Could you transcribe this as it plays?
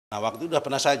Nah, waktu itu sudah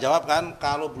pernah saya jawab kan,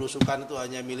 kalau belusukan itu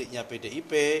hanya miliknya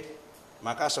PDIP,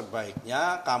 maka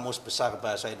sebaiknya Kamus Besar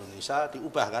Bahasa Indonesia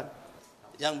diubah kan.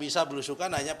 Yang bisa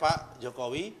belusukan hanya Pak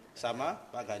Jokowi sama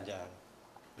Pak Ganjar.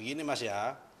 Begini Mas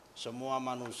ya, semua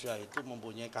manusia itu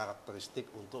mempunyai karakteristik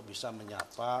untuk bisa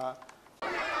menyapa.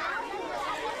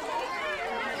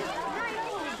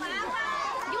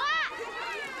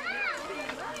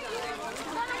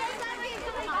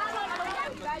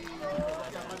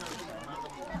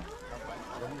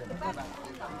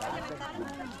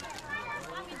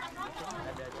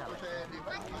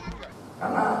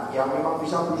 Karena yang memang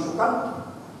bisa belusukan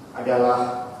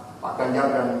adalah Pak Ganjar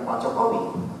dan Pak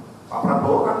Jokowi. Pak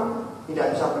Prabowo kan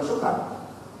tidak bisa belusukan.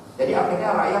 Jadi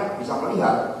akhirnya rakyat bisa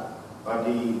melihat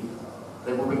di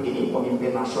Republik ini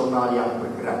pemimpin nasional yang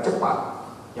bergerak cepat,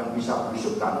 yang bisa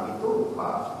belusukan itu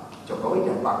Pak Jokowi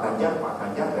dan Pak Ganjar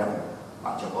dan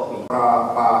Pak Jokowi.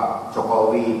 Pak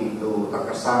Jokowi itu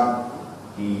terkesan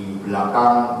di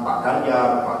belakang Pak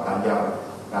Ganjar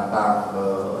datang ke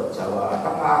Jawa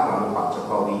Tengah, lalu Pak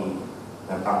Jokowi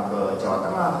datang ke Jawa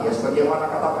Tengah. Ya sebagaimana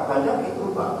kata Pak Ganjar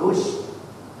itu bagus,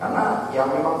 karena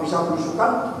yang memang bisa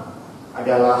belusukan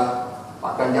adalah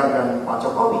Pak Ganjar dan Pak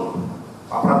Jokowi.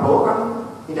 Pak Prabowo kan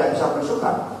tidak bisa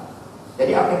belusukan.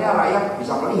 Jadi akhirnya rakyat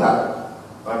bisa melihat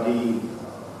di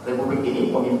Republik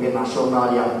ini pemimpin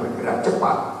nasional yang bergerak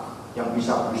cepat, yang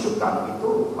bisa belusukan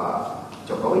itu Pak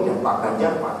Jokowi dan Pak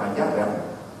Ganjar dan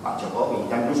Pak Jokowi.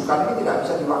 Dan belusukan ini tidak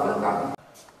bisa diwakilkan.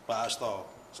 Pak Hasto,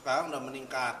 sekarang sudah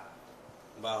meningkat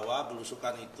bahwa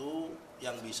belusukan itu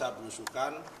yang bisa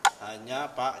belusukan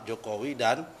hanya Pak Jokowi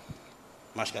dan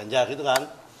Mas Ganjar gitu kan.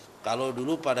 Kalau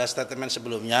dulu pada statement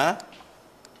sebelumnya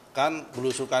kan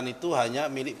belusukan itu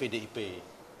hanya milik PDIP.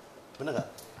 Benar nggak?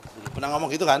 Pernah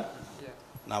ngomong gitu kan?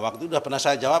 Nah waktu itu sudah pernah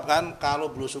saya jawab kan,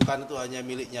 kalau belusukan itu hanya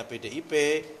miliknya PDIP,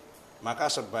 maka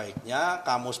sebaiknya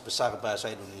Kamus Besar Bahasa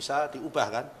Indonesia diubah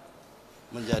kan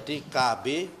menjadi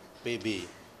KBBI.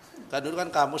 Kan dulu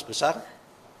kan Kamus Besar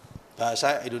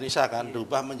Bahasa Indonesia kan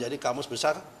diubah menjadi Kamus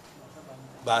Besar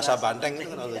Bahasa Banteng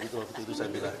itu kan gitu waktu itu saya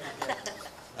bilang.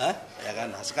 Ya kan.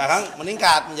 Nah, sekarang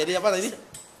meningkat menjadi apa tadi?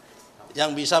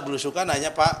 Yang bisa belusukan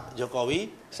hanya Pak Jokowi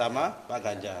sama Pak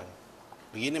Ganjar.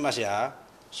 Begini Mas ya,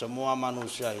 semua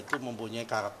manusia itu mempunyai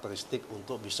karakteristik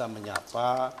untuk bisa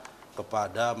menyapa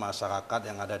kepada masyarakat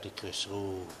yang ada di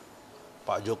grassroots.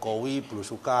 Pak Jokowi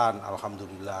belusukan,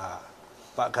 alhamdulillah.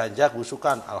 Pak Ganjar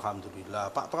belusukan,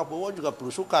 alhamdulillah. Pak Prabowo juga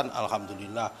belusukan,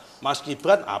 alhamdulillah. Mas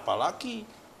Gibran apalagi,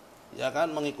 ya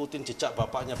kan, mengikuti jejak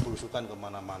bapaknya belusukan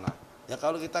kemana-mana. Ya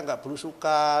kalau kita nggak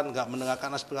belusukan, nggak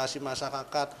mendengarkan aspirasi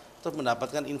masyarakat, terus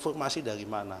mendapatkan informasi dari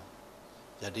mana?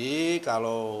 Jadi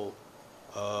kalau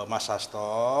Mas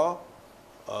Hasto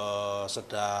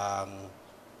sedang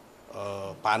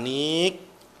panik,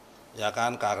 ya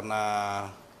kan, karena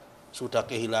sudah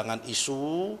kehilangan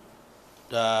isu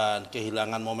dan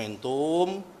kehilangan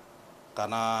momentum,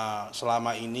 karena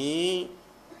selama ini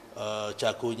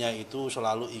jagonya itu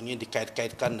selalu ingin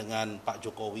dikait-kaitkan dengan Pak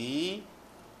Jokowi,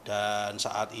 dan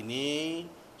saat ini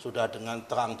sudah dengan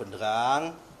terang benderang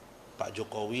Pak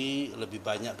Jokowi lebih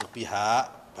banyak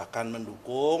berpihak, bahkan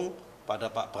mendukung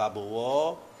pada Pak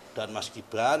Prabowo dan Mas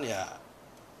Gibran. Ya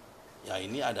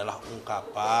ini adalah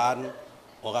ungkapan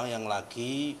orang yang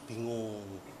lagi bingung,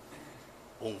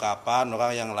 ungkapan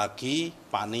orang yang lagi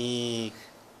panik.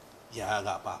 Ya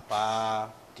nggak apa-apa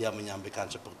dia menyampaikan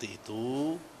seperti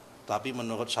itu, tapi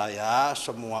menurut saya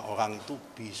semua orang itu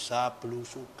bisa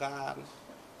belusukan,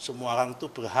 semua orang itu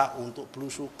berhak untuk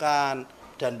belusukan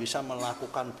dan bisa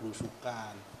melakukan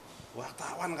belusukan.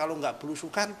 Wartawan kalau nggak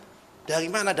belusukan, dari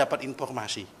mana dapat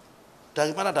informasi? Dari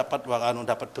mana dapat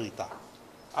berita?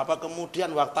 Apa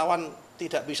kemudian wartawan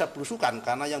tidak bisa belusukan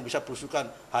karena yang bisa belusukan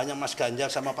hanya Mas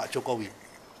Ganjar sama Pak Jokowi?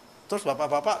 Terus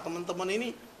bapak-bapak, teman-teman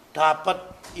ini dapat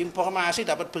informasi,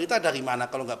 dapat berita dari mana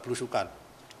kalau nggak belusukan?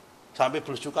 Sampai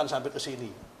belusukan sampai ke sini.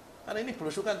 Karena ini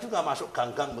belusukan juga masuk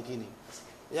gang-gang begini.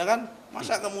 Ya kan?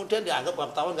 Masa kemudian dianggap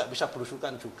wartawan nggak bisa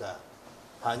belusukan juga?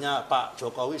 Hanya Pak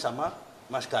Jokowi sama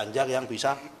Mas Ganjar yang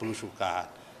bisa belusukan.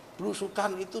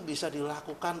 Belusukan itu bisa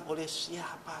dilakukan oleh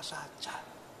siapa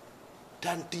saja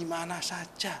dan di mana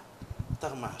saja,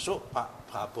 termasuk Pak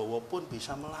Prabowo pun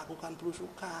bisa melakukan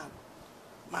belusukan,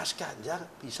 Mas Ganjar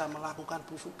bisa melakukan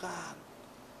belusukan,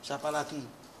 siapa lagi?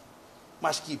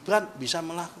 Mas Gibran bisa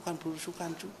melakukan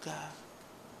belusukan juga,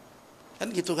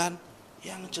 kan gitu kan?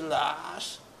 Yang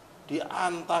jelas di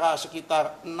antara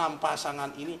sekitar 6 pasangan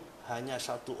ini hanya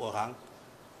satu orang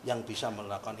yang bisa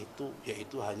melakukan itu,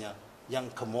 yaitu hanya yang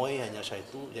gemoy hanya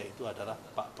satu, yaitu adalah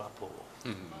Pak Prabowo.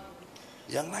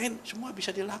 Yang lain semua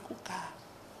bisa dilakukan,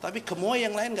 tapi gemoy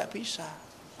yang lain nggak bisa.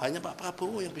 Hanya Pak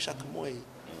Prabowo yang bisa gemoy.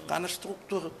 karena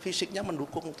struktur fisiknya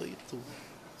mendukung untuk itu.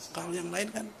 Kalau yang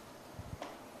lain kan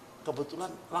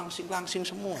kebetulan langsing-langsing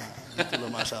semua, itu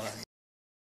loh masalahnya.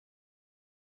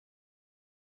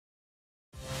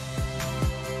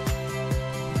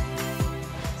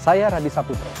 Saya Radi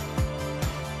Saputro.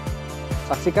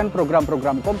 Saksikan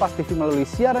program-program Kompas TV melalui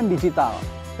siaran digital,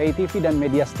 pay TV dan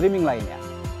media streaming lainnya.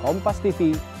 Kompas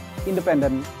TV,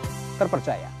 independen,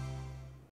 terpercaya.